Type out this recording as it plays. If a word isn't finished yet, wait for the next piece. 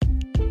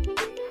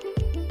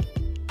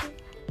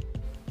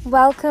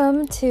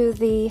Welcome to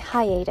the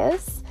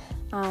Hiatus.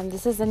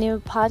 This is a new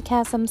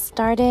podcast I'm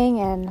starting,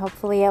 and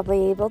hopefully I'll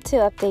be able to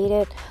update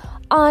it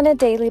on a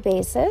daily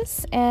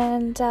basis.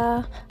 And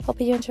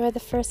hope you enjoy the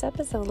first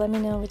episode. Let me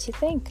know what you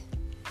think.